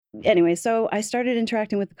anyway, so I started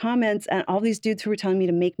interacting with the comments, and all these dudes who were telling me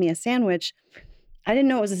to make me a sandwich, I didn't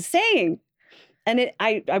know it was a saying. And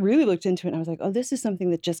I really looked into it, and I was like, oh, this is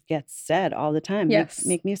something that just gets said all the time. Yes.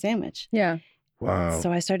 Make me a sandwich. Yeah. Wow.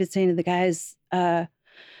 So I started saying to the guys, I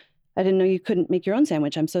didn't know you couldn't make your own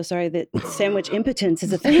sandwich. I'm so sorry that sandwich impotence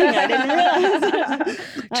is a thing. I didn't realize.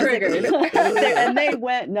 Triggered. And they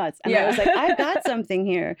went nuts. And I was like, I've got something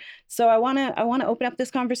here. So I want to open up this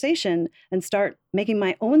conversation and start making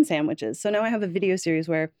my own sandwiches. So now I have a video series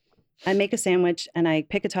where I make a sandwich and I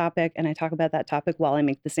pick a topic and I talk about that topic while I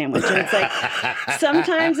make the sandwich. And it's like,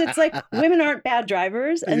 sometimes it's like women aren't bad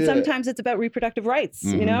drivers, and sometimes it's about reproductive rights,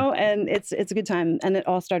 you know, and it's a good time. And it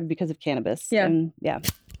all started because of cannabis. Yeah. And yeah.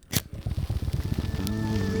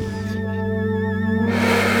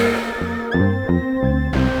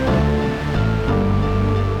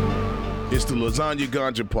 It's the Lasagna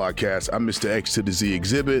Ganja podcast. I'm Mr. X to the Z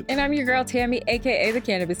Exhibit. And I'm your girl, Tammy, a.k.a. the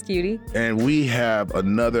Cannabis Cutie. And we have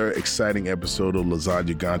another exciting episode of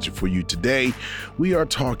Lasagna Ganja for you today. We are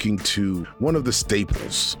talking to one of the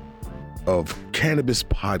staples of cannabis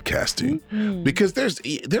podcasting, because there's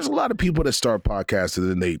a lot of people that start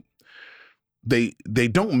podcasting and they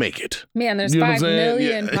don't make it. Man, there's 5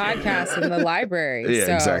 million podcasts in the library. Yeah,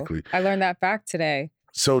 so exactly. I learned that fact today.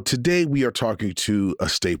 So today we are talking to a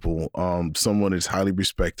staple, someone is highly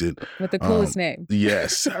respected. With the coolest name.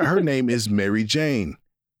 Yes. Her name is Mary Jane.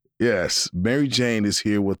 Yes. Mary Jane is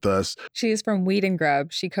here with us. She is from Weed and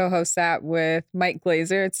Grub. She co-hosts that with Mike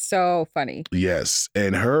Glazer. It's so funny. Yes.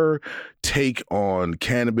 And her take on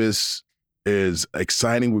cannabis is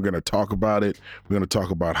exciting. We're going to talk about it. We're going to talk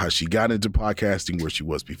about how she got into podcasting, where she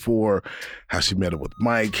was before, how she met up with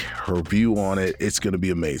Mike, her view on it. It's going to be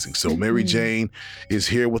amazing. So Mary Jane is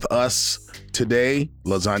here with us today,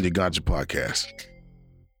 Lasagna Ganja Podcast.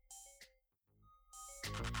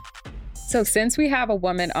 So since we have a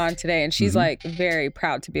woman on today and she's like very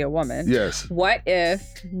proud to be a woman. Yes. What if,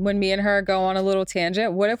 when me and her go on a little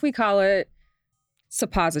tangent, what if we call it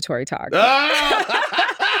suppository talk?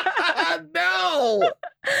 No.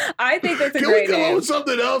 I think that's a Can great we come name. up with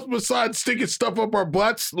something else besides sticking stuff up our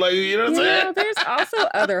butts? Like, you know what I'm saying? There's also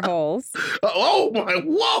other holes. Oh my,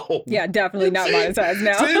 whoa. Yeah, definitely not monetized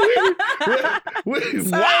now.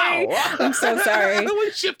 Wow. I'm so sorry.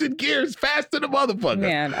 We shifted gears fast to the motherfucker.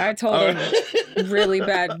 Man, I told a really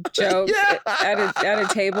bad joke at a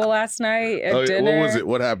table last night at dinner. What was it?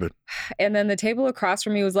 What happened? And then the table across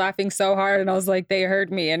from me was laughing so hard, and I was like, they heard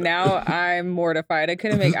me. And now I'm mortified. I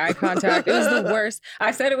couldn't make eye contact. It was the worst.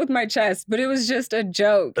 I said it with my chest, but it was just a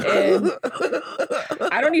joke. And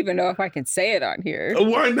I don't even know if I can say it on here.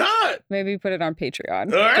 Why not? Maybe put it on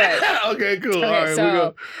Patreon. All right. Okay, cool. Okay, All right,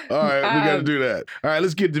 so, we got to do that. All right,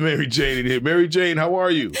 let's get to Mary Jane in here. Mary Jane, how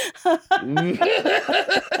are you? What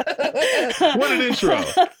an intro.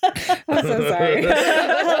 I'm so sorry.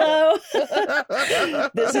 Hello.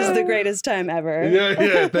 This is the greatest time ever.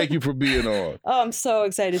 Yeah. Thank you for being on. Oh, I'm so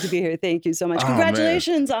excited to be here. Thank you so much. Oh,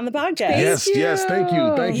 Congratulations on the podcast. Yes, thank you.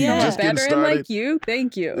 Thank you. Yeah. Just getting Veteran started. like you,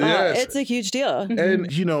 thank you. Yes. It's a huge deal.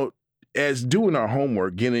 And, you know, as doing our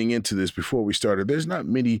homework, getting into this before we started, there's not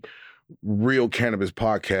many real cannabis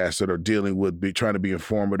podcasts that are dealing with trying to be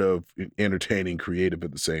informative, entertaining, creative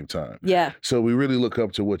at the same time. Yeah. So we really look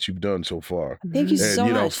up to what you've done so far. Thank you And, so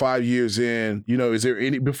you know, much. 5 years in, you know,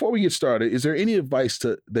 before we get started, is there any advice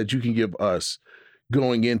that you can give us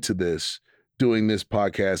going into this, doing this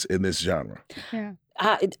podcast in this genre? Yeah.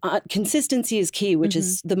 Consistency is key, which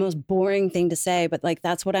is the most boring thing to say, but like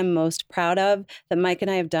that's what I'm most proud of that Mike and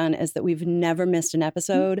I have done, is that we've never missed an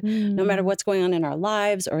episode. No matter what's going on in our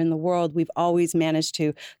lives or in the world, we've always managed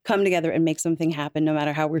to come together and make something happen, no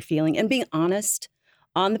matter how we're feeling. And being honest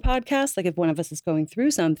on the podcast, like if one of us is going through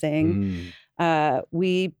something,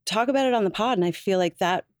 we talk about it on the pod, and I feel like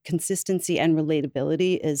that consistency and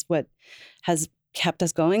relatability is what has kept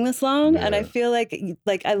us going this long. And I feel like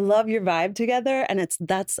I love your vibe together, and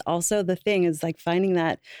that's also the thing, is like finding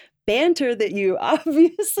that banter that you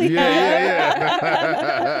obviously have.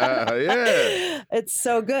 Yeah. It's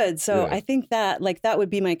so good. So I think that that would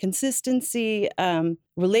be my consistency,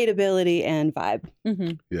 relatability, and vibe.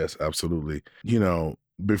 Yes, absolutely. You know,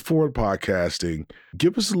 before podcasting,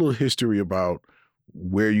 give us a little history about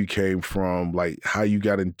where you came from, like how you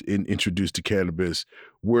got introduced to cannabis,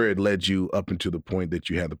 where it led you up until the point that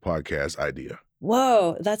you had the podcast idea.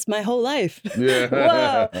 Whoa, that's my whole life. Yeah.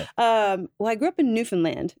 Whoa. Well, I grew up in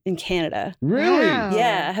Newfoundland in Canada. Really? Wow.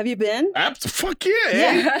 Yeah. Have you been? Fuck yeah.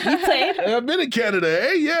 Yeah. You played? I've been in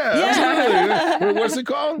Canada, Yeah. Yeah. Absolutely. What's it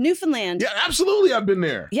called? Newfoundland. Yeah, absolutely. I've been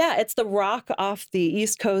there. Yeah, it's the rock off the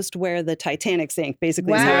East Coast where the Titanic sank,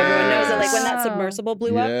 basically. Wow. So everyone knows it. Like when that submersible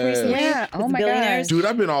blew up Yes. recently. Yeah. with Oh the my billionaires. Dude,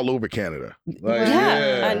 I've been all over Canada. Like,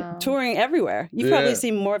 Yeah. Wow. And touring everywhere. You've Yeah. probably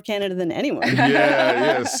seen more of Canada than anyone.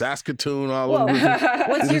 Yeah. Saskatoon, all Whoa. over.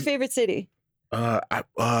 What's your favorite city?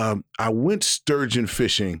 I went sturgeon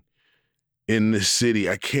fishing in this city.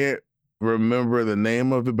 I can't remember the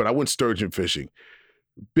name of it, but I went sturgeon fishing.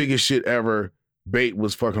 Biggest shit ever. Bait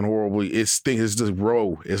was fucking horrible. It's just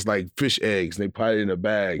roe. It's like fish eggs. They put it in a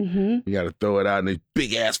bag. Mm-hmm. You got to throw it out, and these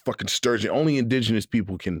big ass fucking sturgeon. Only indigenous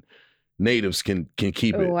people natives can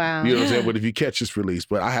keep it. Wow. You know what I'm saying? But if you catch, it's released.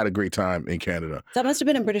 But I had a great time in Canada. That must have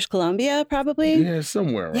been in British Columbia, probably. Yeah,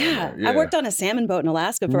 somewhere around Yeah. there. I worked on a salmon boat in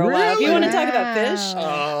Alaska for a while. If you Really? want to talk about fish,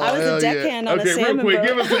 Wow. I was a hell deckhand on a Okay, salmon real quick, boat.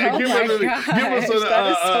 give us Oh my a gosh, that is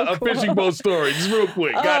so a fishing cool. boat story, just real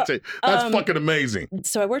quick. Gotcha. That's fucking amazing.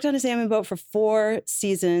 So I worked on a salmon boat for 4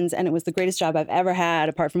 seasons, and it was the greatest job I've ever had,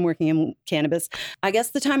 apart from working in cannabis. I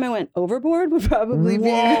guess the time I went overboard would probably be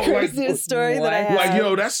Whoa, the like, craziest story that I what? had. Like,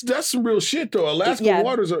 yo, that's some real shit though. Alaska Yeah.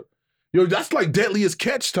 waters are, yo, that's like deadliest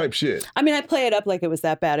catch type shit. I mean, I play it up like it was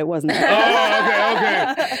that bad. It wasn't.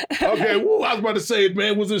 Oh, okay. Woo, I was about to say,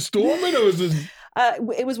 man, was it storming or was it?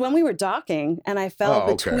 It was when we were docking, and I fell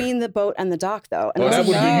Oh, okay. between the boat and the dock, though. And Oh, it that was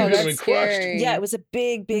would a be, you huge- could have been that's crushed. scary. Yeah, it was a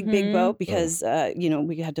big Mhm. boat because,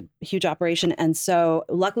 we had a huge operation. And so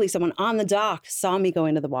luckily someone on the dock saw me go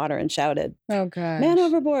into the water and shouted, Oh god. man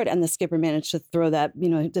overboard. And the skipper managed to throw that,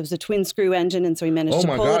 there was a twin screw engine. And so he managed Oh to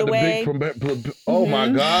my pull God, it away. oh my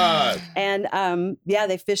Mhm. God. And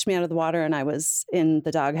they fished me out of the water, and I was in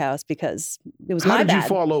the doghouse because it was How my did bad. you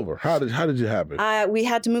fall over? How did it happen? We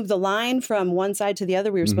had to move the line from one side to the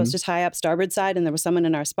other. We were supposed to tie up starboard side, and there was someone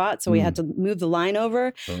in our spot. So we had to move the line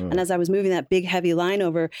over. And as I was moving that big, heavy line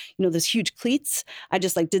over, those huge cleats, I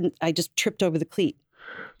just tripped over the cleat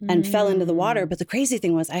and fell into the water. But the crazy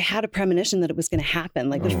thing was I had a premonition that it was going to happen.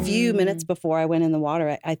 Like a few minutes before I went in the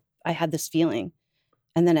water, I had this feeling.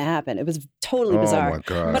 And then it happened. It was totally bizarre. Oh my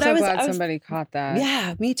God. But I'm I so was- glad somebody caught that.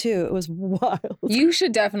 Yeah, me too. It was wild. You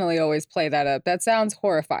should definitely always play that up. That sounds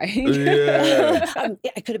horrifying. Yeah.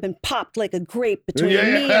 I could have been popped like a grape between me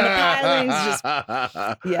and the pilings.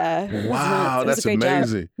 Yeah. It was Wow, nuts. It was that's a great job.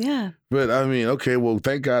 amazing. Yeah. But I mean, okay, well,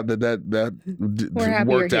 thank God that We're happy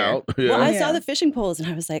worked you're here. out. Yeah. Well, I Yeah. saw the fishing poles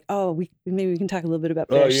and I was like, maybe we can talk a little bit about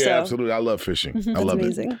Oh fish. yeah, so absolutely. I love fishing. I that's love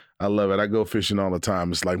amazing. it. I love it. I go fishing all the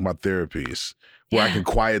time. It's like my therapy. It's where I Yeah. can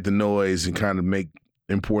quiet the noise and kind of make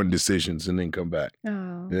important decisions and then come back.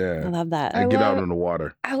 Oh. I Yeah. love that. And I get out love- on the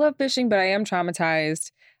water. I love fishing, but I am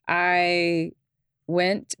traumatized. I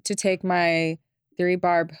went to take my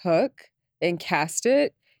 3-barb hook and cast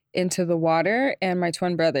it into the water, and my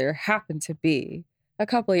twin brother happened to be a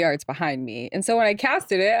couple of yards behind me. And so when I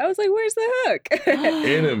casted it, I was like, where's the hook?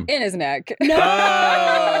 In him. In his neck. No!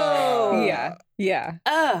 Yeah.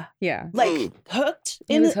 Yeah. Like hooked?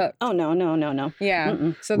 He was hooked. Oh, no. Yeah.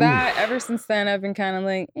 Mm-mm. So that ever since then, I've been kind of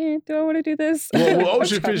like, do I want to do this? Well,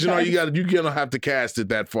 ocean fishing, you don't have to cast it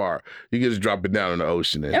that far. You can just drop it down in the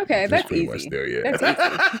ocean. And Okay, it's that's pretty easy. Much there, yeah. That's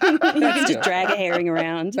easy. You can Let's do just it. drag a herring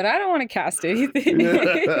around. But I don't want to cast anything.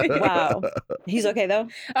 Wow. He's okay, though?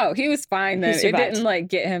 Oh, he was fine He then. It survived. didn't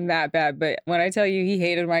get him that bad. But when I tell you he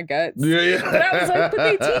hated my guts. Yeah. But I was like, but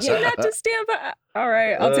they teach you not to stand by. All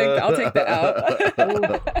right, I'll take that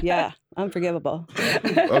out. Yeah, unforgivable.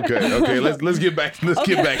 Okay. Let's get back.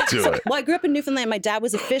 Get back to it. Well, I grew up in Newfoundland. My dad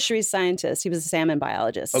was a fisheries scientist. He was a salmon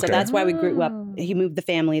biologist. So Okay. that's why we grew up. Oh. He moved the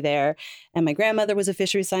family there. And my grandmother was a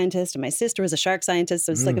fisheries scientist, and my sister was a shark scientist.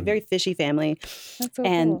 So it's like a very fishy family. That's so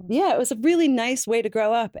And cool. yeah, it was a really nice way to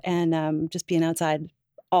grow up and just being outside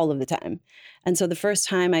all of the time. And so the first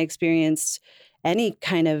time I experienced any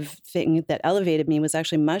kind of thing that elevated me was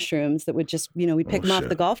actually mushrooms that would just, we'd pick them off shit.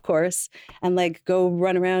 the golf course and go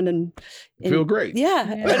run around and Feel great.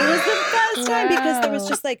 Yeah. Yeah. But it was the best time because there was Wow.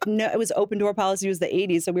 just it was open door policy. It was the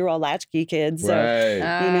 80s. So we were all latchkey kids. So, Right.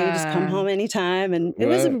 you just come home anytime. And it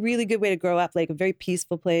was a Right. really good way to grow up, like a very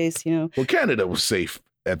peaceful place, Well, Canada was safe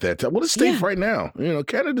at that time. Well, it's safe Yeah. right now.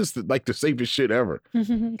 Canada's the safest shit ever.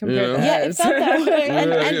 Compared Yeah. to Yeah, it us. felt that way.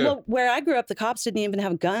 And, Yeah, and yeah. well, where I grew up, the cops didn't even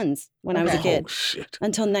have guns when I was a Okay. kid Oh shit.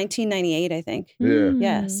 until 1998, I think. Yeah.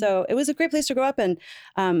 Yeah. Mm. So it was a great place to grow up and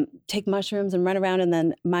take mushrooms and run around. And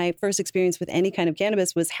then my first experience with any kind of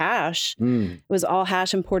cannabis was hash. Mm. It was all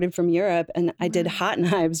hash imported from Europe. And I did hot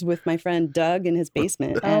knives with my friend Doug in his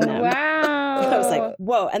basement. Oh, And wow. I was like,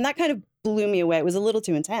 whoa. And that kind of blew me away. It was a little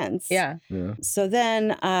too intense. Yeah. So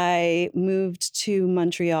then I moved to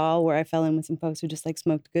Montreal, where I fell in with some folks who just like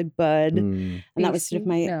smoked good bud. And that was sort of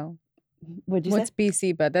my... No. What'd you What's say?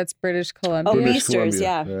 BC bud? That's British Columbia. Oh, British Beasters,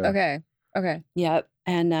 Columbia. Okay. Yep.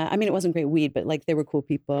 And I mean, it wasn't great weed, but like they were cool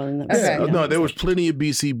people. And No, there was plenty of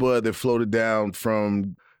BC bud that floated down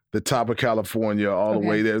from the top of California all the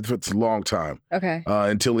way there. It's a long time. Okay.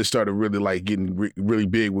 Until it started really like getting really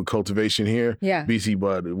big with cultivation here. Yeah. BC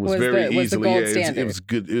bud was very easily. Was the gold standard. It was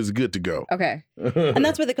good. It was good to go. Okay. And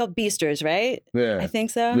that's what they call Beasters, right? Yeah. I think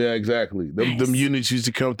so. Yeah, exactly. Them units used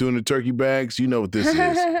to come through in the turkey bags. You know what this is.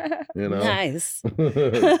 You know? Nice.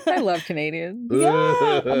 I love Canadians.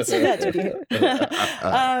 Yeah, I'm so glad to be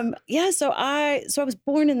here. So I was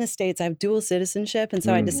born in the States. I have dual citizenship. And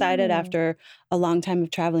so I decided after a long time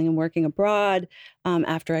of traveling and working abroad,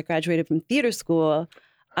 after I graduated from theater school,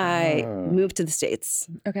 I moved to the States.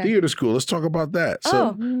 Okay. Theater school. Let's talk about that.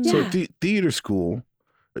 So theater school,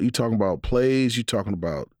 you talking about plays, you talking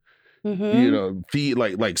about you know,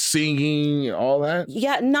 like singing and all that?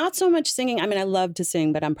 Yeah, not so much singing. I mean, I love to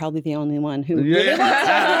sing, but I'm probably the only one who really loves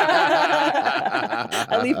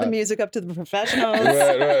I leave the music up to the professionals.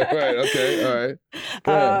 Right. Okay, all right.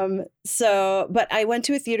 But I went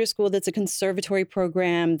to a theater school that's a conservatory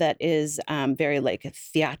program that is very like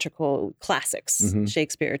theatrical classics,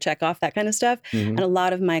 Shakespeare, Chekhov, that kind of stuff. And a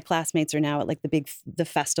lot of my classmates are now at like the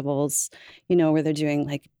festivals, you know, where they're doing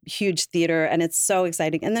like huge theater, and it's so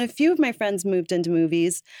exciting. And then a few of my friends moved into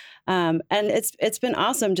movies, and it's been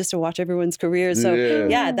awesome just to watch everyone's careers. So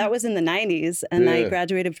that was in the 90s, and I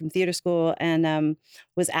graduated from theater school and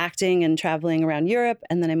was acting and traveling around Europe,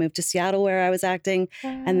 and then I moved to Seattle where I was acting,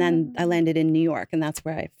 and then I landed in New York, and that's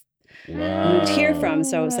where I moved here from.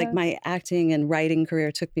 So it was like my acting and writing career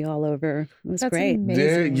took me all over. It was great.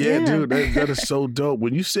 Amazing. Yeah, dude, that is so dope.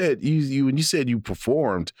 When you said you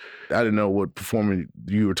performed, I didn't know what performing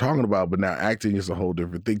you were talking about, but now acting is a whole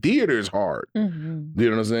different thing. Theater is hard. You know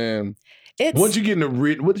what I'm saying? Once you get in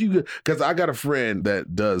the because I got a friend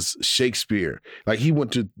that does Shakespeare. Like he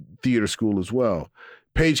went to theater school as well.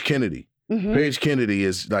 Paige Kennedy. Paige Kennedy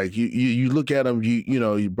is like you look at him. You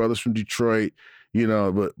know your brother's from Detroit. You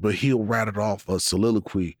know, but he'll rattle off a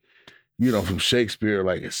soliloquy, you know, from Shakespeare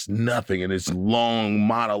like it's nothing, and it's long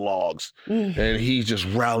monologues, and he's just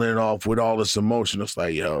rattling it off with all this emotion. It's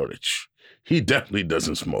like, yo, he definitely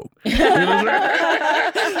doesn't smoke. You know what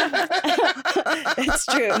I'm saying? It's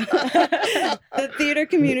true. The theater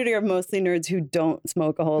community are mostly nerds who don't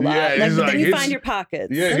smoke a whole lot. Yeah, then you find your pockets.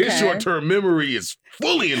 Yeah, his short-term memory is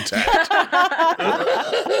fully intact.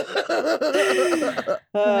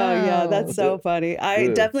 Yeah, that's so funny. I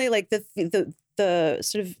definitely like the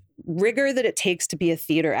sort of rigor that it takes to be a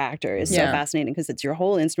theater actor is so fascinating because it's your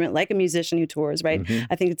whole instrument, like a musician who tours, right?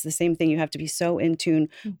 I think it's the same thing. You have to be so in tune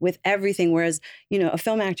with everything. Whereas, you know, a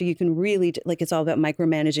film actor, you can really, like, it's all about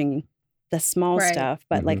micromanaging the small stuff.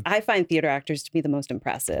 But like, I find theater actors to be the most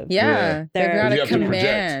impressive. Yeah. They've got a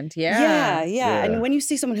command. Yeah. And when you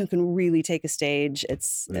see someone who can really take a stage,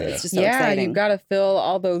 it's just so exciting. You've got to fill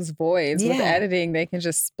all those voids. With editing, they can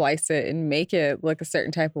just splice it and make it look a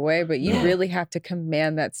certain type of way. But you really have to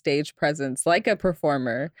command that stage presence like a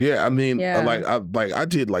performer. Yeah, I mean, I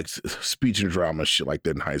did like speech and drama shit like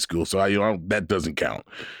that in high school. So that doesn't count.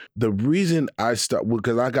 The reason I stopped,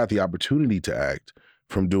 because I got the opportunity to act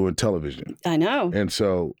from doing television. I know. And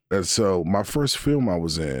so my first film I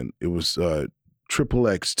was in, it was Triple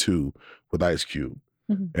X2 with Ice Cube.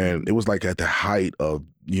 And it was like at the height of,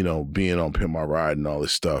 you know, being on Pimp My Ride and all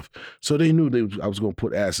this stuff. So they knew I was going to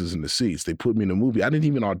put asses in the seats. They put me in the movie. I didn't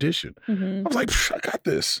even audition. I was like, I got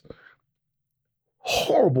this.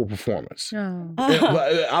 Horrible performance.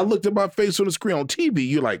 I looked at my face on the screen on TV.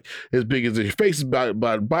 You're like, as big as your face is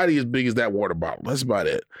about body as big as that water bottle. That's about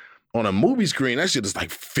it. On a movie screen, that shit is like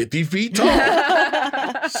 50 feet tall.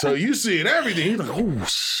 So you seeing everything. You're like, oh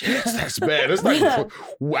shit, that's bad. That's like,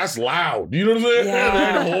 that's loud. You know what I'm saying? Yeah.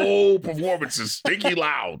 That whole performance is stinky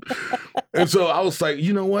loud. And so I was like,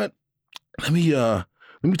 you know what? Let me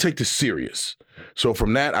take this serious. So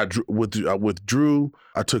from that, I withdrew.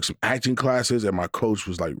 I took some acting classes, and my coach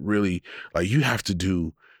was like, really, like, you have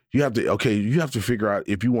to figure out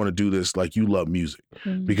if you want to do this like you love music.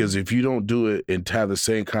 Because if you don't do it and have the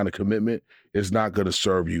same kind of commitment, it's not going to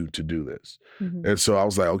serve you to do this. And so I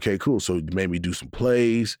was like, okay, cool. So maybe do some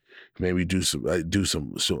plays, maybe do a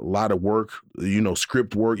lot of work, you know,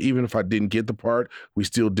 script work. Even if I didn't get the part, we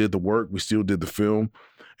still did the work. We still did the film.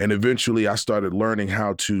 And eventually I started learning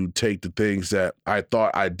how to take the things that I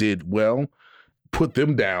thought I did well, put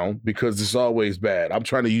them down because it's always bad. I'm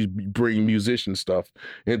trying to bring musician stuff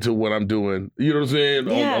into what I'm doing. You know what I'm saying?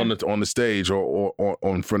 Yeah. On the stage or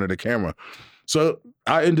in front of the camera. So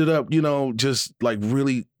I ended up, just like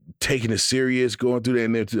really taking it serious, going through that.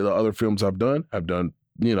 And then to the other films I've done,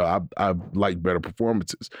 I like better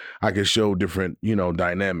performances. I can show different,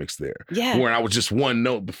 dynamics there. Yeah. Where I was just one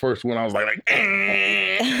note. The first one I was like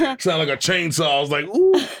sound like a chainsaw. I was like,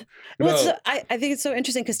 ooh. Well, so I think it's so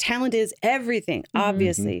interesting because talent is everything,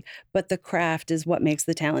 obviously, but the craft is what makes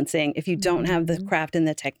the talent sing. If you don't have the craft and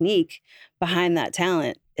the technique behind that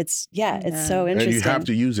talent, it's so interesting. And you have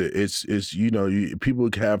to use it. It's people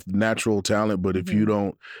have natural talent, but if you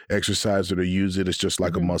don't exercise it or use it, it's just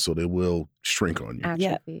like a muscle. It will shrink on you.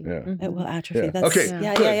 Atrophy. Yeah. It will atrophy. Yeah. That's,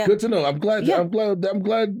 Okay. Good to know. I'm glad.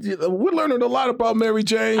 We're learning a lot about Mary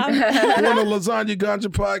Jane. We're on the Lasagna Ganja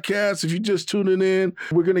podcast. If you're just tuning in,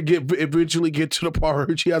 we're gonna eventually get to the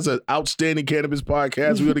part. She has an outstanding cannabis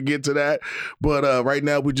podcast. We're gonna get to that. But right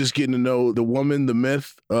now, we're just getting to know the woman, the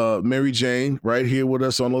myth, Mary Jane, right here with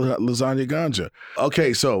us on Lasagna Ganja.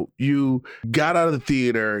 Okay, so you got out of the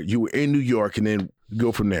theater, you were in New York, and then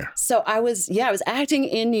go from there. So I was acting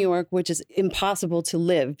in New York, which is impossible to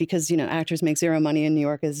live because, actors make zero money in New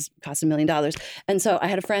York, costs $1 million. And so I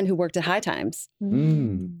had a friend who worked at High Times.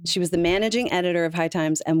 She was the managing editor of High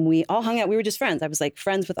Times, and we all hung out. We were just friends. I was like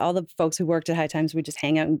friends with all the folks who worked at High Times. We'd just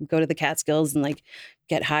hang out and go to the Catskills and like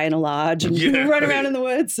get high in a lodge and run around in the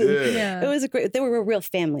woods. And it was they were a real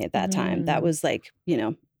family at that time. That was like,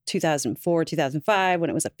 2004, 2005, when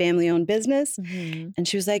it was a family-owned business. And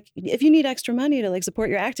she was like, if you need extra money to like support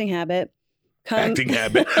your acting habit, come. Acting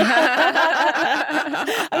habit.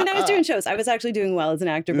 I mean, I was doing shows. I was actually doing well as an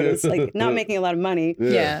actor, but it was like not making a lot of money.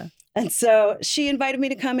 Yeah. And so she invited me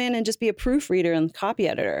to come in and just be a proofreader and copy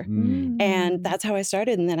editor. And that's how I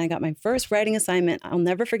started. And then I got my first writing assignment. I'll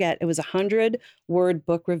never forget. It was a 100-word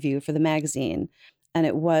book review for the magazine. And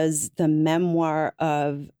it was the memoir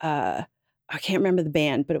of, I can't remember the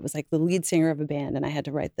band, but it was like the lead singer of a band. And I had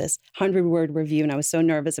to write this 100-word review. And I was so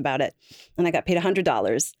nervous about it. And I got paid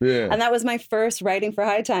 $100. Yeah. And that was my first writing for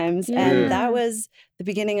High Times. Yeah. And that was the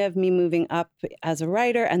beginning of me moving up as a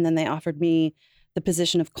writer. And then they offered me the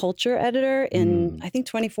position of culture editor in, I think,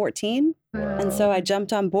 2014. Wow. And so I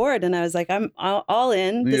jumped on board and I was like, I'm all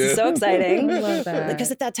in. This is so exciting. I love that.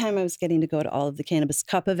 Because at that time I was getting to go to all of the Cannabis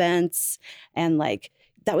Cup events and like,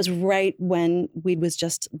 that was right when weed was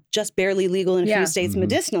just barely legal in a few states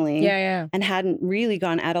medicinally. And hadn't really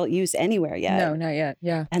gone adult use anywhere yet. No, not yet.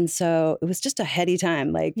 Yeah. And so it was just a heady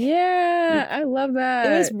time. Like, I love that.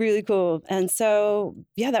 It was really cool. And so,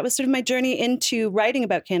 that was sort of my journey into writing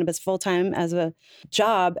about cannabis full time as a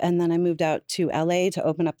job. And then I moved out to LA to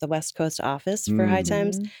open up the West Coast office for High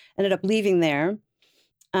Times. Ended up leaving there.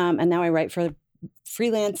 And now I write for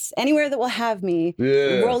freelance anywhere that will have me.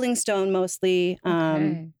 Rolling Stone mostly,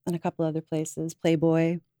 and a couple other places,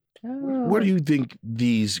 Playboy. What do you think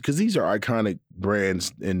because these are iconic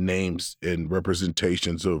brands and names and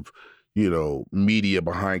representations of, media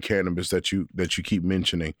behind cannabis that you keep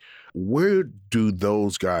mentioning. Where do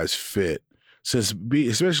those guys fit?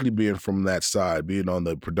 Especially being from that side, being on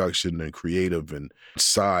the production and creative and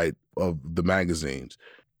side of the magazines,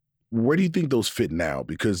 where do you think those fit now?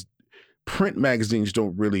 Because print magazines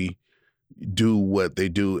don't really do what they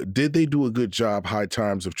do. Did they do a good job, High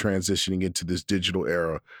Times, of transitioning into this digital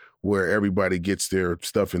era where everybody gets their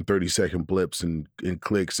stuff in 30-second blips and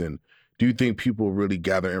clicks? And do you think people really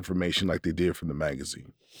gather information like they did from the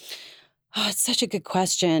magazine? Oh, it's such a good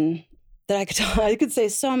question that I could say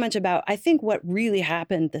so much about. I think what really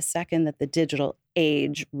happened the second that the digital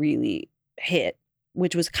age really hit,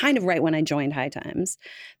 which was kind of right when I joined High Times.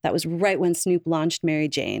 That was right when Snoop launched Mary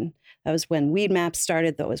Jane. That was when Weed Maps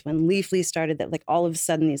started. That was when Leafly started. That like all of a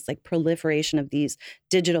sudden these like proliferation of these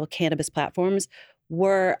digital cannabis platforms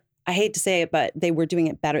were, I hate to say it, but they were doing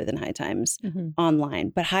it better than High Times online.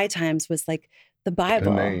 But High Times was like the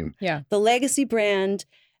Bible, the legacy brand.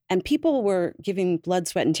 And people were giving blood,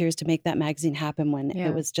 sweat, and tears to make that magazine happen when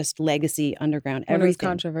it was just legacy, underground, everything. When it was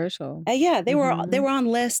controversial. They were on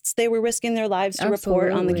lists. They were risking their lives to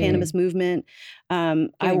report on the cannabis movement.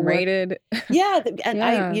 I rated.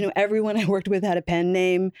 I everyone I worked with had a pen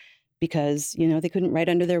name because they couldn't write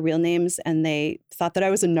under their real names, and they thought that I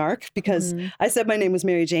was a narc because I said my name was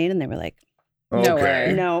Mary Jane, and they were like, "No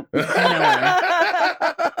way, no."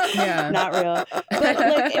 Not real. But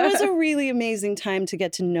like, it was a really amazing time to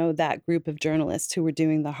get to know that group of journalists who were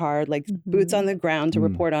doing the hard, like boots on the ground to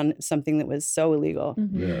report on something that was so illegal.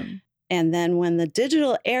 And then when the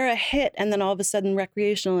digital era hit, and then all of a sudden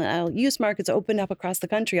recreational and adult use markets opened up across the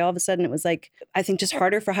country, all of a sudden it was like, I think just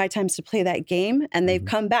harder for High Times to play that game. And they've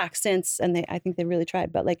come back since, and I think they really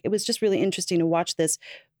tried. But like, it was just really interesting to watch this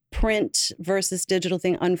print versus digital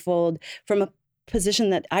thing unfold from a position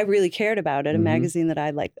that I really cared about at a magazine that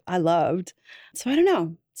I loved. So I don't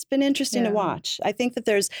know. It's been interesting to watch. I think that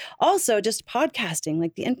there's also just podcasting,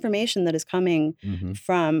 like the information that is coming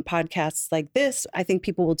from podcasts like this, I think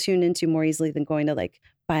people will tune into more easily than going to like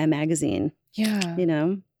buy a magazine. Yeah. You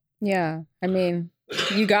know? Yeah. I mean,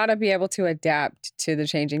 you got to be able to adapt to the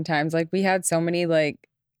changing times. Like we had so many like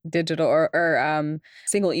digital or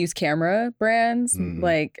single use camera brands,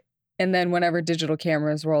 like, and then whenever digital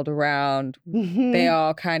cameras rolled around, they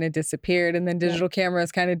all kind of disappeared. And then digital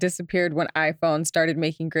cameras kind of disappeared when iPhone started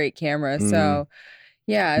making great cameras. So,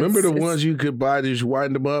 yeah. Remember the ones you could buy, you just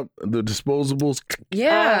wind them up, the disposables?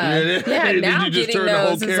 Yeah. Now you just getting turn the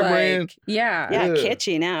whole those is camera in? like, yeah,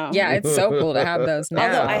 kitschy now. Yeah, it's so cool to have those now.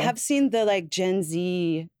 Although I have seen the like Gen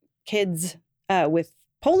Z kids with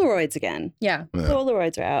Polaroids again. Yeah.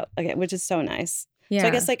 Polaroids are out again, which is so nice. Yeah. So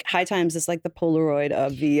I guess like High Times is like the Polaroid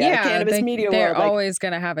of the cannabis media world. They're always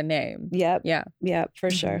going to have a name. Yep. Yeah. Yeah, for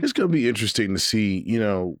sure. It's going to be interesting to see, you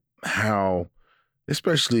know, how,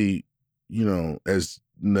 especially, you know, as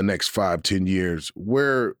in the next 5-10 years,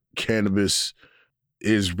 where cannabis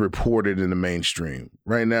is reported in the mainstream.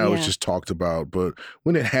 Right now, it's just talked about, but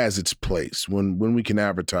when it has its place, when we can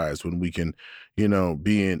advertise, when we can, you know,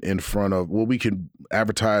 be in front of, well, we can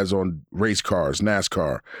advertise on race cars,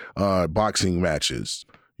 NASCAR, boxing matches.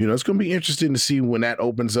 You know, it's going to be interesting to see when that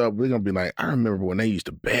opens up. We're going to be like, I remember when they used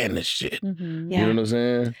to ban this shit. You know what I'm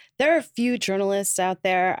saying? There are a few journalists out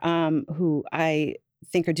there who I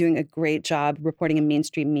think are doing a great job reporting in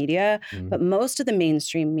mainstream media, but most of the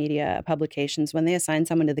mainstream media publications, when they assign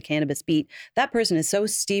someone to the cannabis beat, that person is so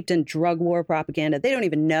steeped in drug war propaganda, they don't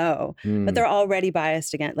even know, but they're already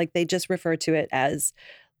biased again. Like they just refer to it as,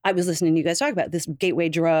 I was listening to you guys talk about this gateway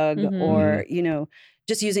drug or, you know,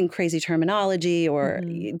 just using crazy terminology or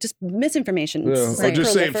just misinformation. Or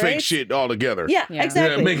just saying fake shit altogether. Yeah,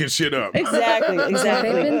 exactly. Yeah, making shit up. Exactly.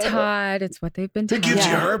 They've been taught. It's what they've been taught. It gives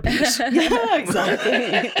you herpes. Yeah,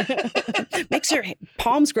 exactly. Makes your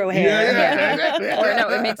palms grow hair. Yeah. Or no,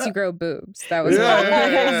 it makes you grow boobs. That was what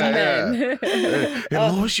men. It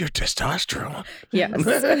lowers your testosterone. Yes.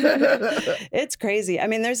 It's crazy. I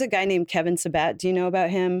mean, there's a guy named Kevin Sabat. Do you know about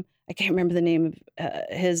him? I can't remember the name of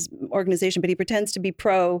his organization, but he pretends to be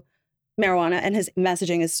pro marijuana and his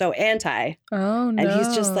messaging is so anti. Oh, no. And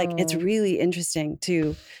he's just like, it's really interesting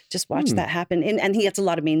to just watch that happen. And he gets a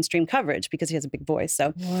lot of mainstream coverage because he has a big voice.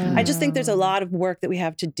 So I just think there's a lot of work that we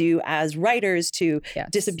have to do as writers to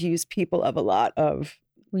disabuse people of a lot of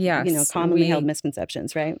you know, commonly held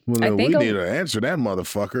misconceptions, right? Well, no, we need to answer that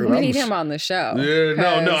motherfucker. We need him on the show.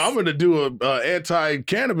 Yeah, no, I'm going to do a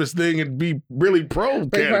anti-cannabis thing and be really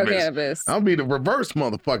pro-cannabis. I'll be the reverse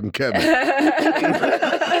motherfucking Kevin.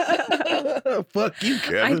 Fuck you,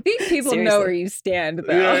 Kevin. I think people know where you stand,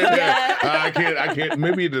 though. Yeah. I can't.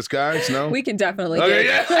 Maybe in disguise, no? We can definitely we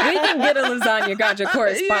can get a Lasagna Ganja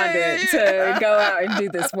correspondent to go out and do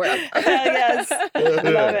this work. Yes.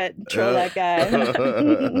 Love it. Troll that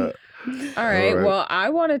guy. All right. Well, I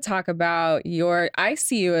want to talk about I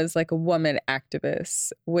see you as like a woman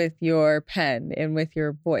activist with your pen and with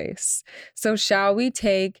your voice. So shall we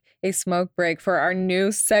take a smoke break for our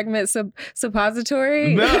new segment,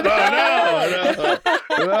 Suppository? No.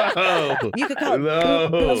 You could call it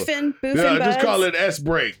boofing. Yeah, just call it S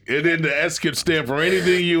break. And then the S can stand for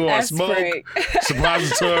anything you want. Smoke,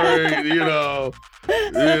 suppository, you know,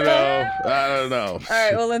 I don't know. All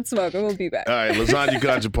right, well, let's smoke and we'll be back. All right, Lasagna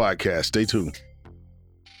Ganja Podcast. Stay tuned.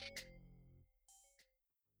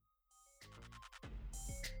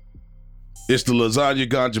 It's the Lasagna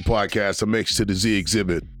Ganja Podcast, a mix to the Z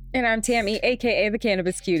Exhibit. And I'm Tammy, a.k.a. the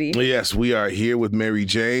Cannabis Cutie. Yes, we are here with Mary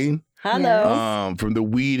Jane. Hello. From the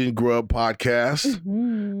Weed and Grub podcast.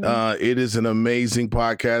 It is an amazing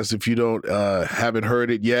podcast. If you haven't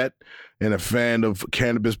heard it yet and a fan of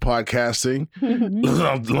cannabis podcasting,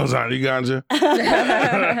 Lasagna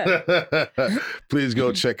Ganja, please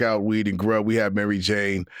go check out Weed and Grub. We have Mary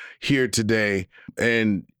Jane here today.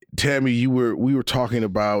 And Tammy, we were talking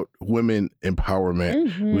about women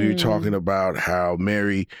empowerment. We were talking about how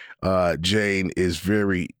Mary Jane is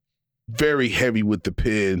very, very heavy with the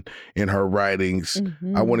pen in her writings.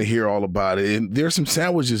 I want to hear all about it. And there's some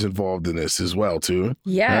sandwiches involved in this as well, too.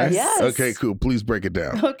 Yes. Right? Yes. Okay, cool. Please break it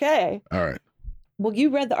down. Okay. All right. Well, you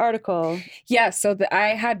read the article. Yeah, so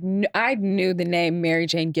I knew the name Mary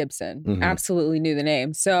Jane Gibson. Mhm. Absolutely knew the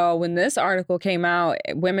name. So when this article came out,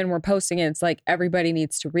 women were posting it. It's like everybody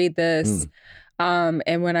needs to read this.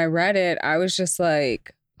 And when I read it, I was just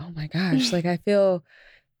like, oh my gosh, like I feel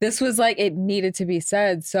this was like it needed to be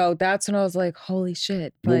said. So that's when I was like, holy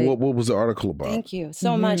shit. Like, What was the article about? Thank you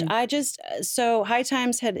so much. So High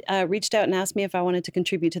Times had reached out and asked me if I wanted to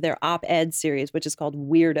contribute to their op-ed series, which is called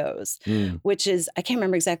Weirdos, which is, I can't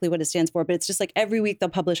remember exactly what it stands for, but it's just like every week they'll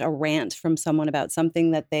publish a rant from someone about something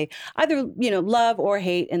that they either, love or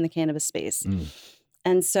hate in the cannabis space.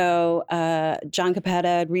 And so John Capetta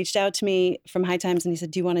had reached out to me from High Times and he said,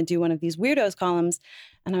 do you want to do one of these Weirdos columns?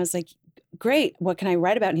 And I was like, great. What can I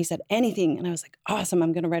write about? And he said, anything. And I was like, awesome.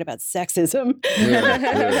 I'm going to write about sexism.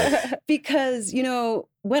 Because,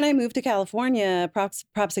 when I moved to California,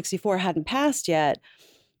 Prop 64 hadn't passed yet.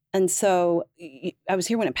 And so I was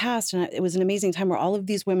here when it passed, and it was an amazing time where all of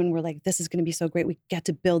these women were like, this is going to be so great. We get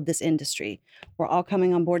to build this industry. We're all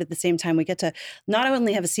coming on board at the same time. We get to not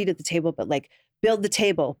only have a seat at the table, but like build the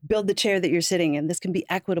table, build the chair that you're sitting in. This can be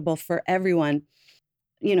equitable for everyone.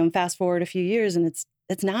 Fast forward a few years, and it's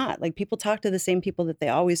not. Like, people talk to the same people that they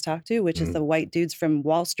always talk to, which is the white dudes from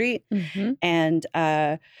Wall Street. And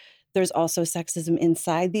there's also sexism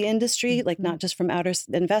inside the industry, like not just from outer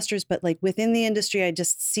investors, but like within the industry, I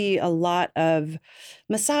just see a lot of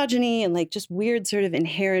misogyny and like just weird sort of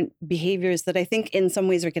inherent behaviors that I think in some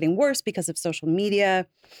ways are getting worse because of social media.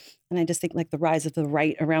 And I just think like the rise of the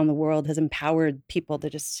right around the world has empowered people to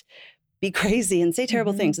just be crazy and say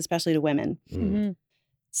terrible things, especially to women.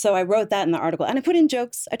 So I wrote that in the article, and I put in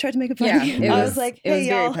jokes. I tried to make it funny. Yeah, I was like, "Hey,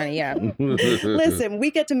 y'all, very funny, yeah. Listen, we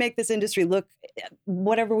get to make this industry look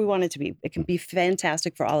whatever we want it to be. It can be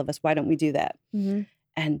fantastic for all of us. Why don't we do that?"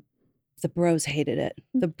 And the bros hated it.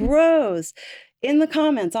 The bros in the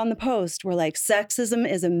comments on the post were like, "Sexism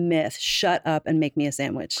is a myth. Shut up and make me a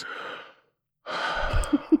sandwich."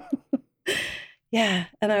 Yeah,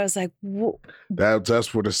 and I was like, "Whoa."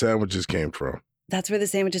 That's where the sandwiches came from. That's where the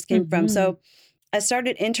sandwiches came from. So I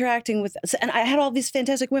started interacting with, and I had all these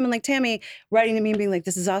fantastic women like Tammy writing to me and being like,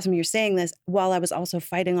 this is awesome, you're saying this, while I was also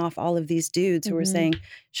fighting off all of these dudes who were saying,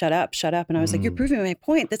 shut up, shut up. And I was like, you're proving my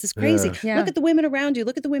point. This is crazy. Yeah. Look at the women around you.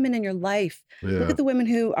 Look at the women in your life. Look at the women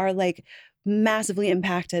who are like massively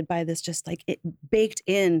impacted by this just like baked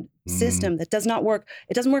in system that does not work.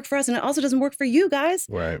 It doesn't work for us. And it also doesn't work for you guys.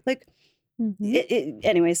 Right. Like,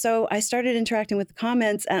 anyway, so I started interacting with the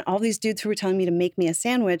comments, and all these dudes who were telling me to make me a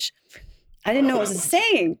sandwich, I didn't know what it was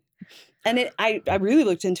saying. And I really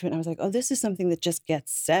looked into it, and I was like, oh, this is something that just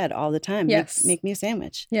gets said all the time. Yes. Make me a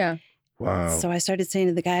sandwich. Yeah. Wow. So I started saying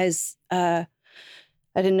to the guys, I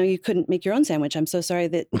didn't know you couldn't make your own sandwich. I'm so sorry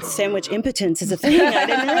that sandwich impotence is a thing. I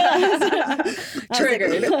didn't realize.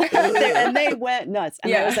 Triggered. Like, and they went nuts.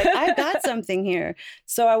 And I was like, I've got something here.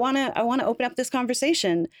 So I want to open up this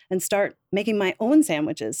conversation and start making my own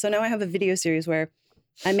sandwiches. So now I have a video series where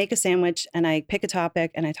I make a sandwich and I pick a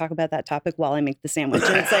topic and I talk about that topic while I make the sandwich.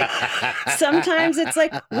 And it's like, sometimes it's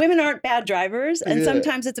like women aren't bad drivers, and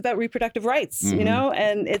sometimes it's about reproductive rights,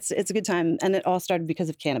 and it's a good time. And it all started because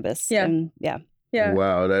of cannabis. Yeah. And Yeah.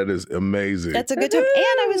 Wow, that is amazing. That's a good time. And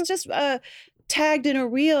I was just tagged in a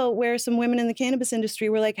reel where some women in the cannabis industry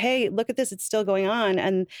were like, hey, look at this. It's still going on.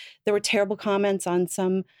 And there were terrible comments on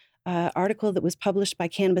some article that was published by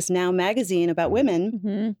Cannabis Now magazine about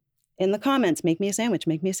women. In the comments, make me a sandwich,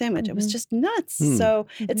 make me a sandwich. It was just nuts. So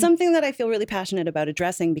it's something that I feel really passionate about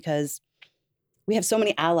addressing, because we have so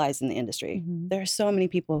many allies in the industry. There are so many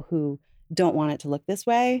people who don't want it to look this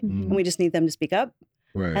way, and we just need them to speak up.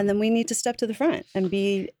 Right. And then we need to step to the front and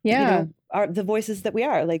be, the voices that we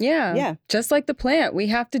are. Like, just like the plant, we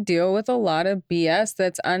have to deal with a lot of BS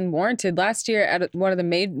that's unwarranted. Last year at one of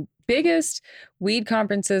the biggest weed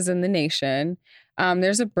conferences in the nation,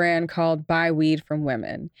 there's a brand called Buy Weed from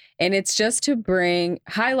Women. And it's just to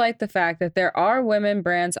highlight the fact that there are women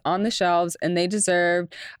brands on the shelves, and they deserve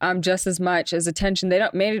just as much as attention.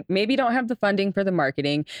 They maybe don't have the funding for the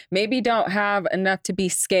marketing, maybe don't have enough to be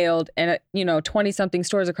scaled and 20 something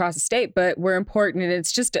stores across the state, but we're important. And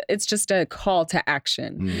it's just a call to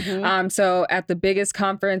action. So at the biggest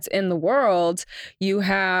conference in the world, you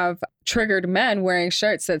have triggered men wearing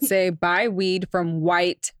shirts that say buy weed from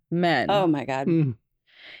white men. Oh my God.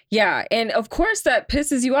 Yeah. And of course that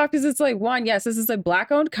pisses you off, because it's like, one, yes, this is a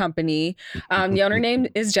Black owned company. The owner name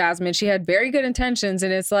is Jasmine. She had very good intentions.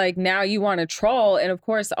 And it's like, now you want to troll. And of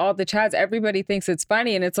course, all the chats, everybody thinks it's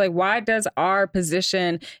funny. And it's like, why does our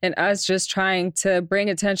position and us just trying to bring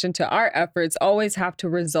attention to our efforts always have to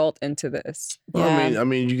result into this? Well, I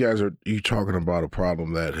mean, you guys you talking about a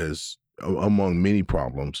problem that has among many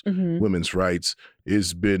problems, women's rights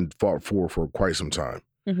has been fought for quite some time.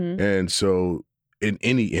 And so in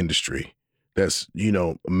any industry that's,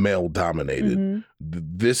 male dominated,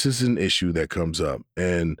 this is an issue that comes up.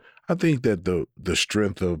 And I think that the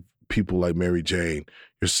strength of people like Mary Jane,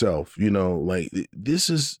 yourself, this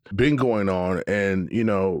has been going on, and,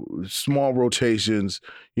 small rotations,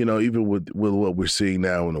 even with what we're seeing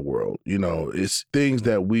now in the world, it's things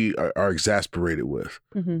that we are exasperated with,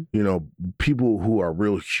 people who are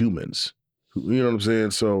real humans, you know what I'm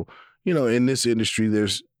saying? So, in this industry,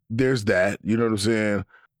 there's that, you know what I'm saying?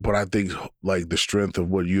 But I think like the strength of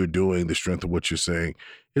what you're doing, the strength of what you're saying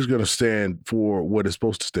is going to stand for what it's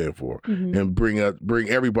supposed to stand for, and bring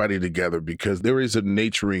everybody together, because there is a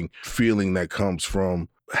nurturing feeling that comes from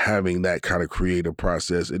having that kind of creative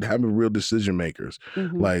process and having real decision makers.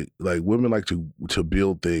 Like women like to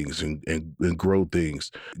build things and grow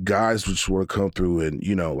things. Guys just want to come through and,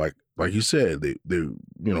 like you said, they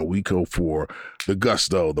we go for the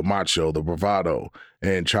gusto, the macho, the bravado,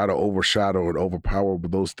 and try to overshadow and overpower,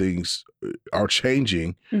 but those things are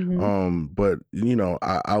changing. But,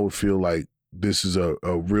 I would feel like this is a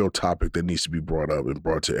real topic that needs to be brought up and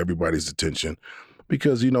brought to everybody's attention,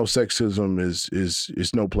 because, sexism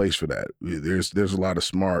is no place for that. There's a lot of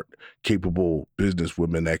smart, capable business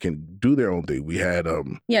women that can do their own thing. We had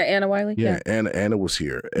Anna Wiley. Yeah, Anna was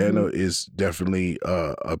here. Anna is definitely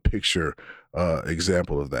a picture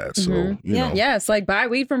example of that. So, yes, like buy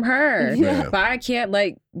weed from her.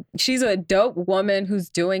 She's a dope woman who's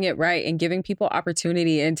doing it right and giving people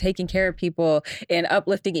opportunity and taking care of people and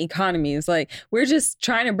uplifting economies. Like, we're just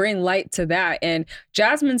trying to bring light to that. And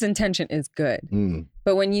Jasmine's intention is good.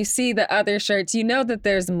 But when you see the other shirts, you know that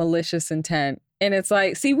there's malicious intent. And it's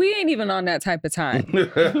like, see, we ain't even on that type of time.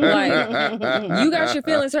 Like, you got your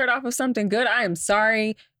feelings hurt off of something good. I am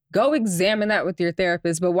sorry. Go examine that with your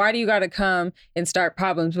therapist. But why do you got to come and start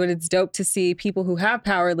problems? But it's dope to see people who have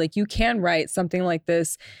power, like you can write something like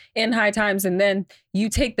this in High Times, and then you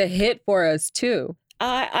take the hit for us too.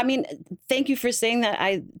 I mean, thank you for saying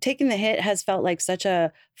that. Taking the hit has felt like such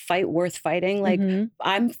a fight worth fighting. Like,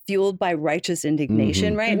 I'm fueled by righteous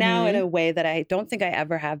indignation right now in a way that I don't think I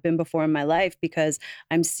ever have been before in my life, because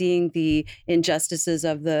I'm seeing the injustices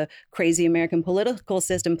of the crazy American political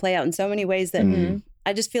system play out in so many ways that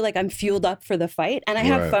I just feel like I'm fueled up for the fight, and I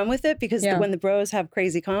have fun with it, because when the bros have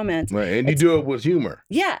crazy comments. Right, and you do it with humor.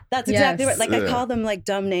 Yeah, that's exactly right. Like, I call them like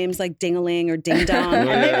dumb names like ding-a-ling or ding-dong, and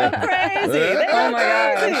they go crazy. They go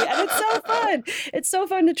crazy. And it's so fun. It's so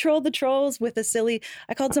fun to troll the trolls with a silly,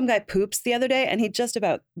 I called some guy Poops the other day, and he just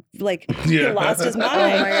about he lost his mind.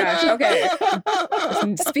 Oh my gosh,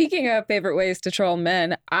 okay. Speaking of favorite ways to troll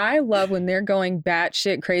men, I love when they're going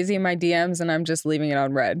batshit crazy in my DMs and I'm just leaving it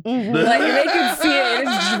on red. Like, they can see it.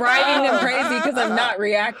 It's driving them crazy because I'm not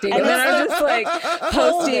reacting. And then I'm just like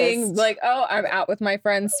posting like, oh, I'm out with my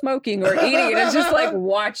friends smoking or eating. And it's just like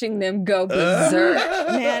watching them go berserk.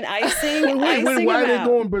 Man, I sing why are they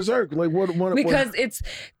going berserk? Like what? Because it's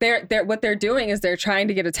what they're doing is they're trying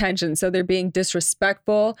to get attention. So they're being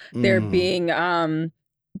disrespectful. They're being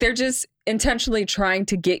they're just intentionally trying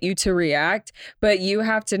to get you to react. But you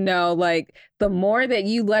have to know, like, the more that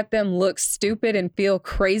you let them look stupid and feel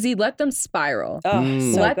crazy, let them spiral.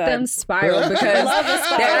 Let them spiral, because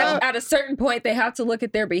at a certain point, they have to look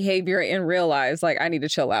at their behavior and realize, like, I need to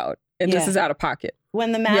chill out. And this is out of pocket.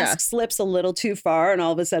 When the mask slips a little too far and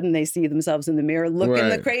all of a sudden they see themselves in the mirror looking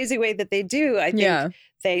the crazy way that they do, I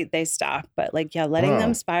think they stop. But letting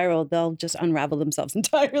them spiral, they'll just unravel themselves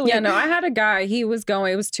entirely. Yeah, no, I had a guy, it was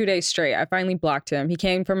 2 days straight. I finally blocked him. He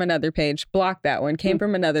came from another page, blocked that one, came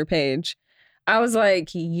from another page. I was like,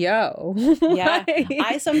 yo. Yeah.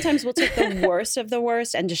 I sometimes will take the worst of the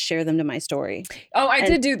worst and just share them to my story. Oh, I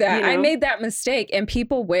did do that. I made that mistake, and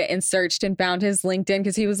people went and searched and found his LinkedIn,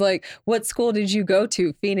 because he was like, what school did you go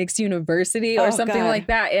to? Phoenix University or something like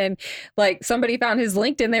that. And like, somebody found his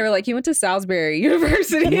LinkedIn. They were like, he went to Salisbury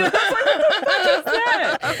University. And I was like, what the fuck is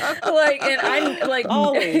that? Like, and I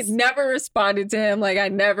always never responded to him. Like, I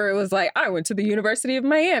never was like, I went to the University of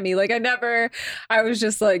Miami. Like, I was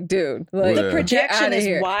just like, dude, like, the projection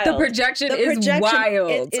is wild. The projection is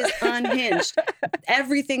wild. It is unhinged.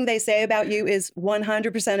 Everything they say about you is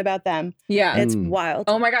 100% about them. Yeah. It's wild.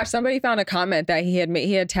 Oh my gosh. Somebody found a comment that he had made.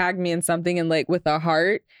 He had tagged me in something and like with a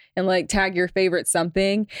heart and like tag your favorite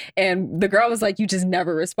something. And the girl was like, you just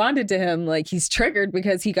never responded to him. Like, he's triggered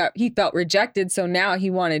because he felt rejected. So now he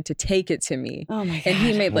wanted to take it to me. Oh my God. And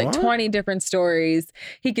he made like 20 different stories.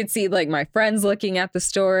 He could see like my friends looking at the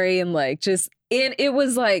story and like just, it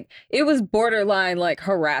was borderline like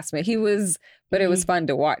harassment. But it was fun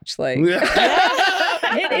to watch. Like,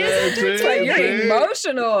 It is entertaining. You're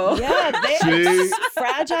emotional. Yeah, they're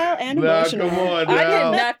fragile and emotional. Come on, I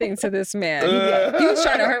did nothing to this man. He was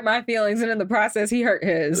trying to hurt my feelings, and in the process, he hurt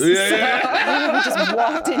his. We just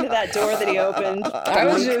walked into that door that he opened. I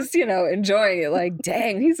was just, enjoying it. Like,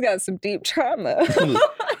 dang, he's got some deep trauma.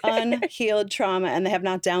 Unhealed trauma, and they have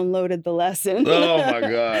not downloaded the lesson. Oh my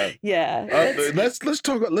God. Yeah. Let's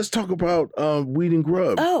talk about Weed and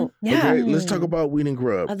Grub. Oh, yeah. Okay, let's talk about Weed and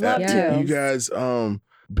Grub. I'd love to. You guys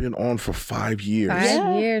been on for 5 years.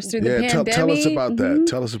 5 years through the pandemic. Tell us about that.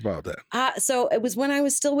 Tell us about that. So it was when I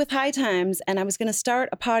was still with High Times, and I was going to start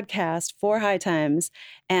a podcast for High Times,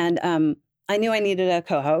 and I knew I needed a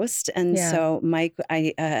co-host. And so Mike,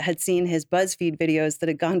 I had seen his BuzzFeed videos that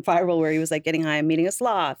had gone viral where he was like getting high and meeting a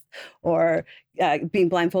sloth or being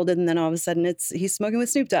blindfolded. And then all of a sudden he's smoking with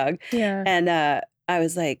Snoop Dogg. Yeah. And I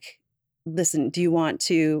was like, listen, do you want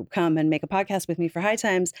to come and make a podcast with me for High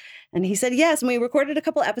Times? And he said yes. And we recorded a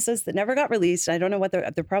couple episodes that never got released. I don't know what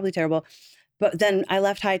they're probably terrible. But then I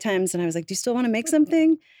left High Times and I was like, do you still want to make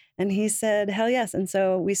something? And he said, hell yes. And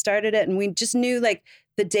so we started it, and we just knew like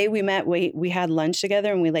the day we met, we had lunch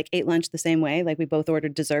together, and we like ate lunch the same way. Like we both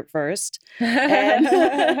ordered dessert first. And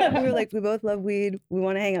we were like, we both love weed. We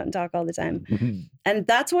want to hang out and talk all the time. And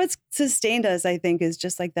that's what's sustained us, I think, is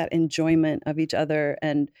just like that enjoyment of each other.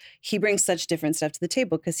 And he brings such different stuff to the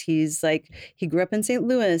table because he's like, he grew up in St.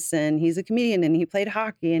 Louis, and he's a comedian, and he played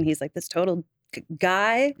hockey, and he's like this total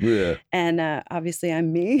guy. Yeah. And obviously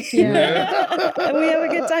I'm me. Yeah. And we have a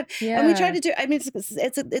good time. Yeah. And we try to do, I mean,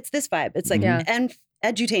 it's this vibe. It's like, and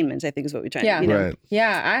edutainment, I think is what we try to do. Right.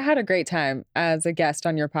 Yeah. I had a great time as a guest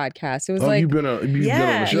on your podcast. It was like, you've been on the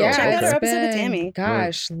show. Yeah. Check out our episode with Tammy.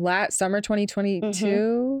 Gosh, summer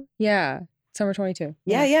 2022. Yeah. Summer 22.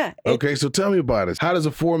 Yeah. Okay, so tell me about it. How does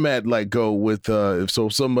a format like go with if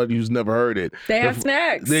somebody who's never heard it? They have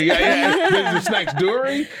snacks. There's the snacks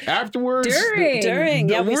during, afterwards, during.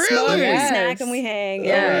 Yeah, we smoke, we snack, and we hang.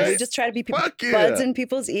 Yeah, we just try to be buds in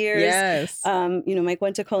people's ears. Yes. Mike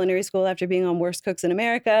went to culinary school after being on Worst Cooks in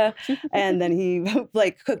America, and then he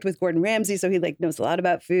like cooked with Gordon Ramsay, so he like knows a lot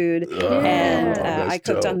about food. And I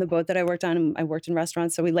cooked on the boat that I worked on, and I worked in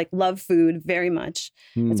restaurants, so we like love food very much.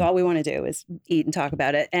 That's all we want to do is eat and talk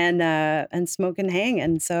about it and smoke and hang.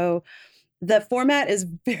 And so the format is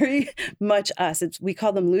very much us. We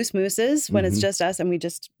call them loose mooses when it's just us, and we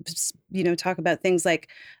just talk about things like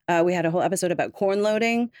we had a whole episode about corn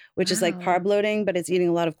loading, which is like carb loading, but it's eating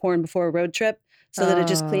a lot of corn before a road trip so that it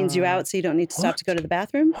just cleans you out so you don't need to stop to go to the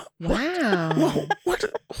bathroom. Wow. What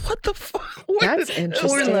the fuck? That's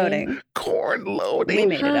interesting. Corn loading. We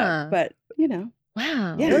made it up, but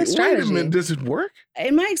Wow. Yeah. What a strategy. Wait a minute, does it work?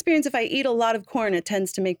 In my experience, if I eat a lot of corn, it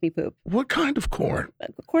tends to make me poop. What kind of corn?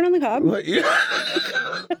 Corn on the cob.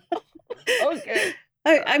 Okay.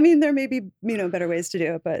 I mean, there may be, better ways to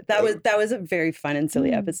do it, but that was a very fun and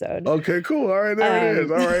silly episode. Okay, cool. All right, there it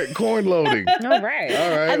is. All right, corn loading. All right.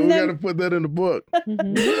 And we got to put that in the book.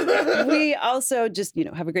 We also just,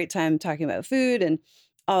 have a great time talking about food and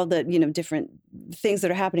all the, different things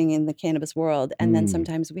that are happening in the cannabis world. And then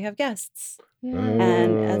sometimes we have guests. Yeah.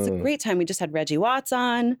 And it's a great time. We just had Reggie Watts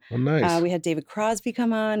on. Oh, nice. We had David Crosby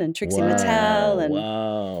come on, and Trixie Mattel,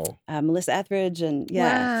 and Melissa Etheridge. And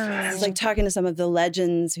it's like talking to some of the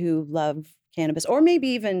legends who love cannabis, or maybe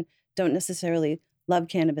even don't necessarily love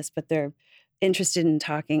cannabis, but they're interested in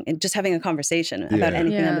talking and just having a conversation about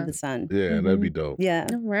anything under the sun. Yeah, that'd be dope. Yeah.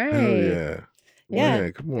 All right. Oh, yeah.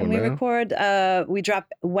 Yeah. Come on, and we record, we drop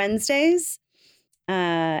Wednesdays.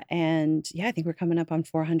 And I think we're coming up on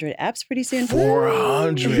 400 eps pretty soon.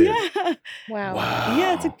 400. Yeah. Wow.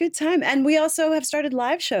 Yeah, it's a good time. And we also have started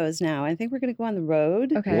live shows now. I think we're going to go on the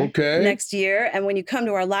road next year. And when you come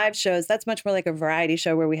to our live shows, that's much more like a variety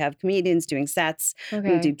show where we have comedians doing sets.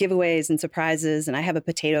 We do giveaways and surprises. And I have a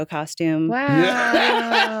potato costume.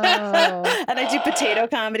 Wow. And I do potato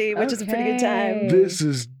comedy, which is a pretty good time. This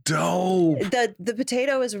is dope. The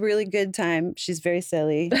potato is a really good time. She's very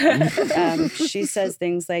silly. She says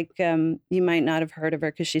things like, you might not have heard of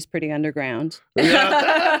her because she's pretty underground.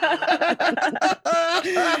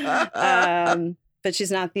 But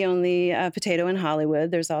she's not the only potato in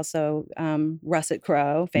Hollywood. There's also Russet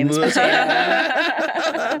Crowe, famous potato.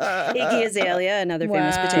 Iggy Azalea, another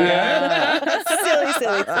famous potato. Yeah.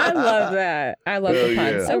 silly. I love that. I love the puns.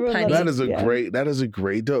 Yeah. So punny. That is a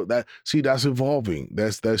great dope. That's evolving.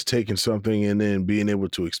 That's taking something and then being able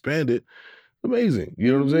to expand it. Amazing.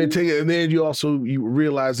 You know what I'm saying? Take it, and then you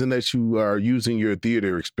realizing that you are using your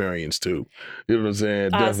theater experience too. You know what I'm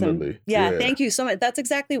saying? Awesome. Definitely. Yeah, thank you so much. That's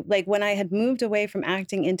exactly like when I had moved away from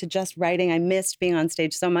acting into just writing, I missed being on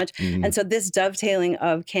stage so much. And so this dovetailing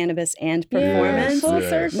of cannabis and performance full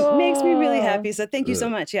circle. makes me really happy. So thank you so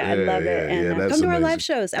much. I love it. And that's come to our amazing. live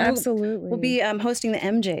shows. And Absolutely. We'll be hosting the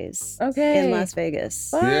MJs in Las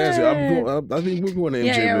Vegas. Yes, I think we're going to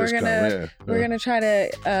MJ. We're gonna try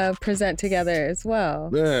to present together as well.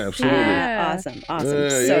 Yeah, absolutely. Awesome. So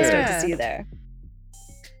stoked to see you there.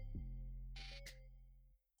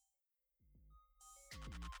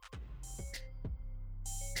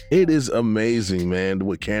 It is amazing, man,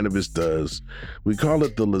 what cannabis does. We call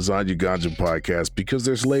it the Lasagna Ganja podcast because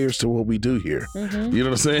there's layers to what we do here. You know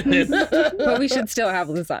what I'm saying? But we should still have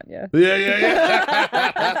lasagna. Yeah.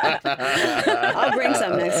 I'll bring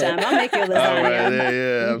some next time. I'll make you a lasagna. All right,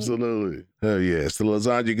 yeah, absolutely. Oh, yeah. It's the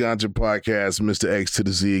Lasagna Ganja podcast, Mr. X to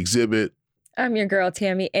the Z Exhibit. I'm your girl,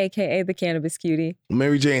 Tammy, a.k.a. the Cannabis Cutie.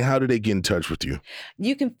 Mary Jane, how do they get in touch with you?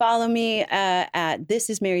 You can follow me at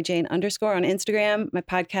thisismaryjane_ on Instagram. My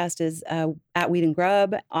podcast is at Weed and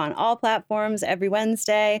Grub on all platforms every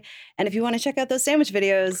Wednesday. And if you want to check out those sandwich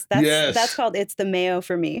videos, that's called It's the Mayo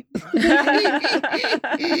for Me. And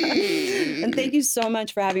thank you so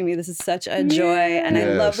much for having me. This is such a joy. And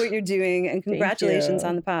I love what you're doing. And congratulations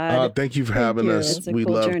on the pod. Thank you for having us. We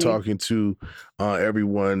cool love journey. talking to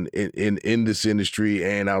everyone in this industry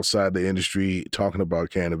and outside the industry, talking about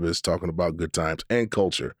cannabis, talking about good times and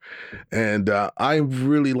culture. And I'm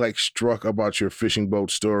really struck about your fishing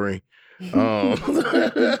boat story. Falling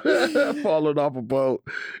off a boat,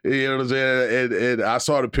 you know what I'm saying? And I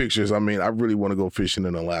saw the pictures. I mean, I really want to go fishing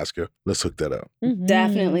in Alaska. Let's hook that up.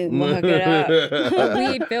 Definitely, we'll hook it up. A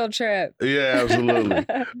weed field trip. Yeah, absolutely.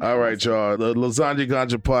 All right, y'all. The Lasagna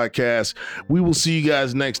Ganja podcast. We will see you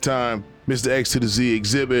guys next time. Mr. X to the Z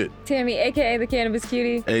Exhibit. Tammy, a.k.a. the Cannabis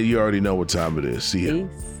Cutie. And you already know what time it is. See ya.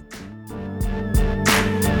 Peace.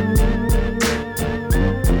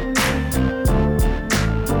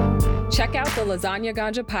 Check out the Lasagna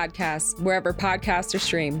Ganja podcast wherever podcasts are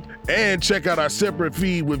streamed. And check out our separate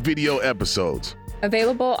feed with video episodes.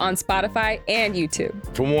 Available on Spotify and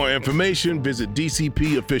YouTube. For more information, visit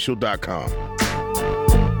dcpofficial.com.